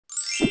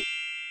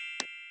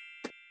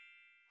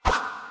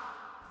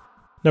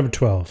Number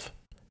 12,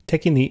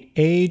 taking the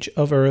age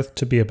of Earth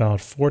to be about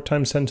 4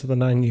 times 10 to the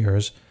 9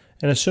 years,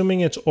 and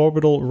assuming its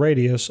orbital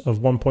radius of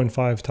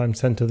 1.5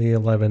 times 10 to the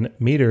 11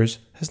 meters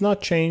has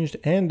not changed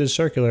and is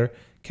circular,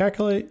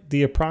 calculate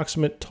the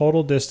approximate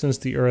total distance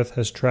the Earth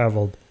has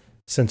traveled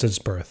since its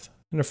birth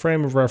in a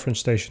frame of reference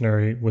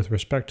stationary with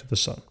respect to the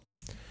Sun.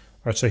 All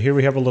right, so here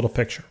we have a little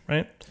picture,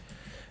 right?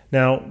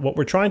 Now, what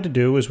we're trying to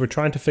do is we're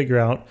trying to figure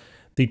out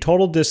the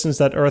total distance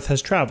that Earth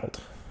has traveled,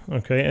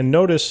 okay? And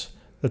notice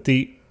that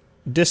the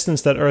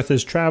distance that Earth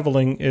is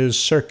traveling is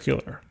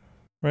circular,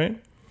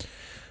 right?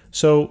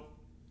 So,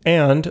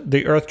 and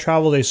the Earth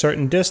traveled a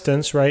certain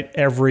distance, right,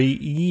 every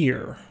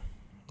year,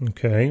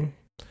 okay?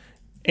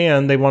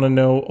 And they want to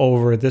know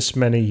over this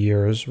many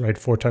years, right,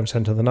 4 times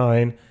 10 to the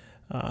 9,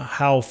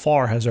 how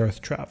far has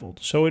Earth traveled.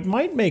 So it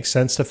might make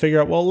sense to figure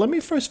out, well, let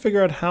me first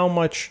figure out how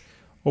much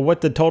or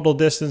what the total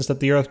distance that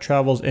the Earth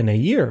travels in a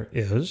year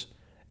is,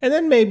 and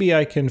then maybe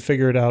I can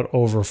figure it out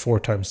over 4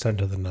 times 10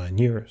 to the 9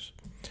 years.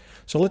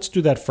 So let's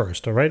do that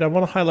first, all right? I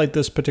want to highlight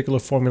this particular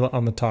formula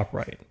on the top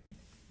right.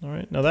 All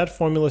right, now that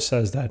formula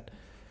says that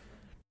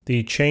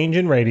the change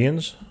in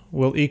radians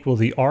will equal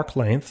the arc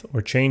length,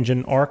 or change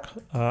in arc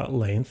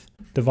length,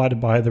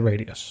 divided by the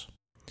radius.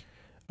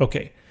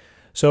 Okay,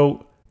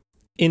 so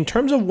in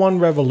terms of one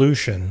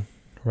revolution,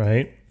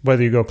 right,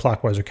 whether you go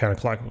clockwise or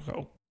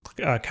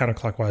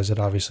counterclockwise, it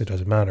obviously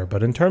doesn't matter.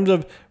 But in terms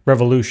of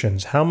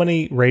revolutions, how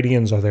many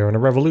radians are there in a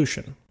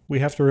revolution? We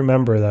have to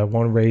remember that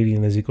 1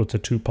 radian is equal to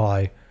 2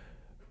 pi.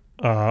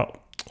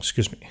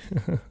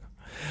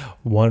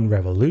 1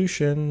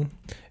 revolution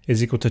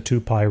is equal to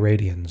 2 pi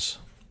radians.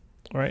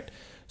 All right.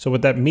 So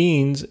what that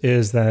means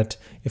is that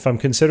if I'm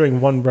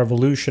considering 1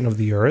 revolution of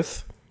the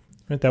Earth,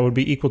 right, that would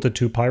be equal to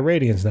 2 pi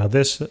radians. Now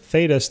this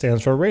theta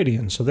stands for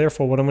radians. So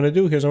therefore what I'm going to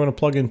do here is I'm going to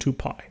plug in 2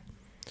 pi.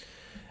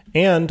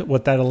 And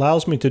what that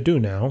allows me to do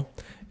now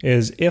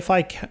is if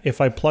I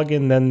plug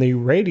in then the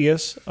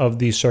radius of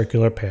the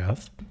circular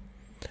path,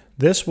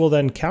 this will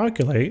then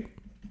calculate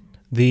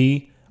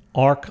the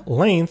arc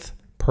length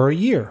per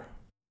year.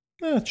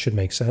 That should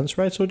make sense,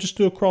 right? So just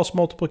do a cross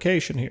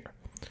multiplication here.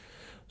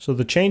 So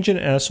the change in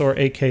S, or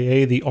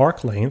aka the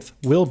arc length,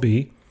 will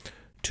be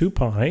 2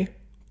 pi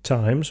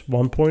times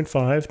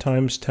 1.5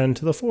 times 10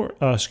 to the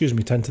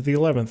 10 to the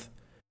 11th.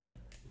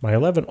 My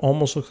 11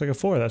 almost looks like a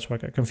 4, that's why I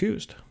got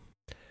confused.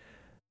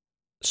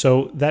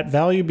 So that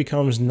value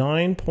becomes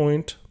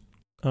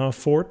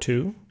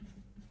 9.42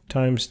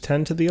 times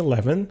 10 to the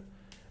 11,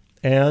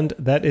 and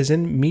that is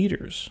in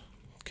meters,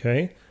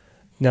 okay?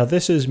 Now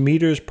this is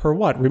meters per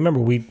what? Remember,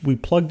 we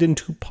plugged in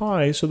 2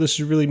 pi, so this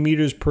is really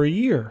meters per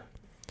year.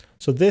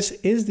 So this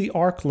is the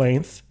arc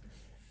length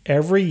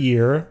every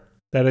year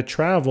that it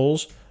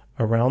travels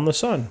around the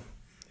Sun.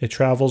 It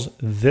travels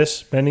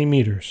this many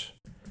meters.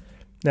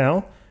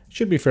 Now, it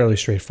should be fairly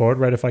straightforward,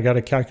 right? If I got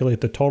to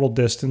calculate the total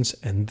distance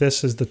and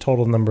this is the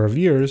total number of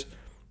years,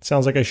 it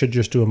sounds like I should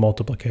just do a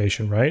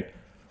multiplication, right?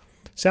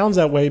 Sounds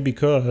that way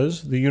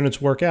because the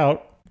units work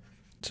out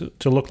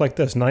to look like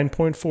this: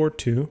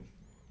 9.42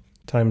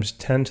 times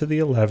 10 to the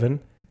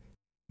 11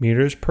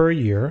 meters per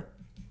year.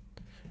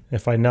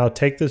 If I now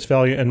take this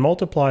value and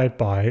multiply it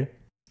by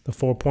the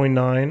 4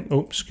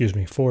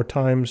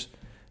 times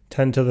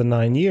 10 to the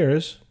 9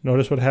 years,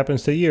 notice what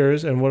happens to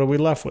years, and what are we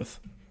left with?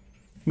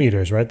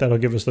 Meters, right? That'll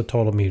give us the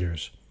total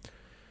meters.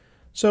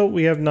 So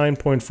we have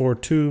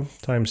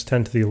 9.42 times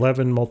 10 to the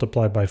 11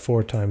 multiplied by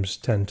 4 times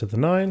 10 to the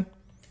 9.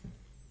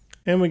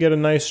 And we get a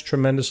nice,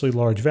 tremendously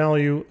large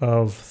value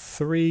of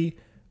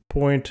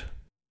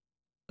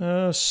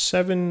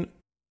 3.7,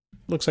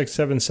 looks like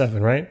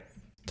 77, right?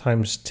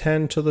 Times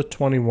 10 to the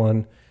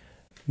 21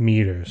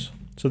 meters.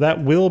 So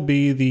that will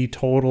be the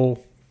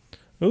total,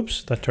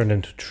 oops, that turned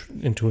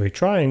into a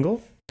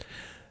triangle.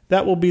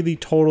 That will be the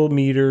total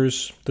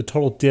meters, the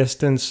total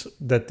distance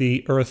that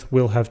the Earth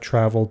will have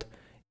traveled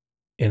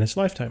in its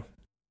lifetime.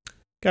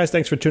 Guys,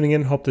 thanks for tuning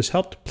in. Hope this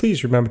helped.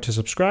 Please remember to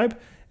subscribe,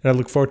 and I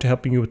look forward to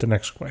helping you with the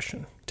next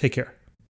question. Take care.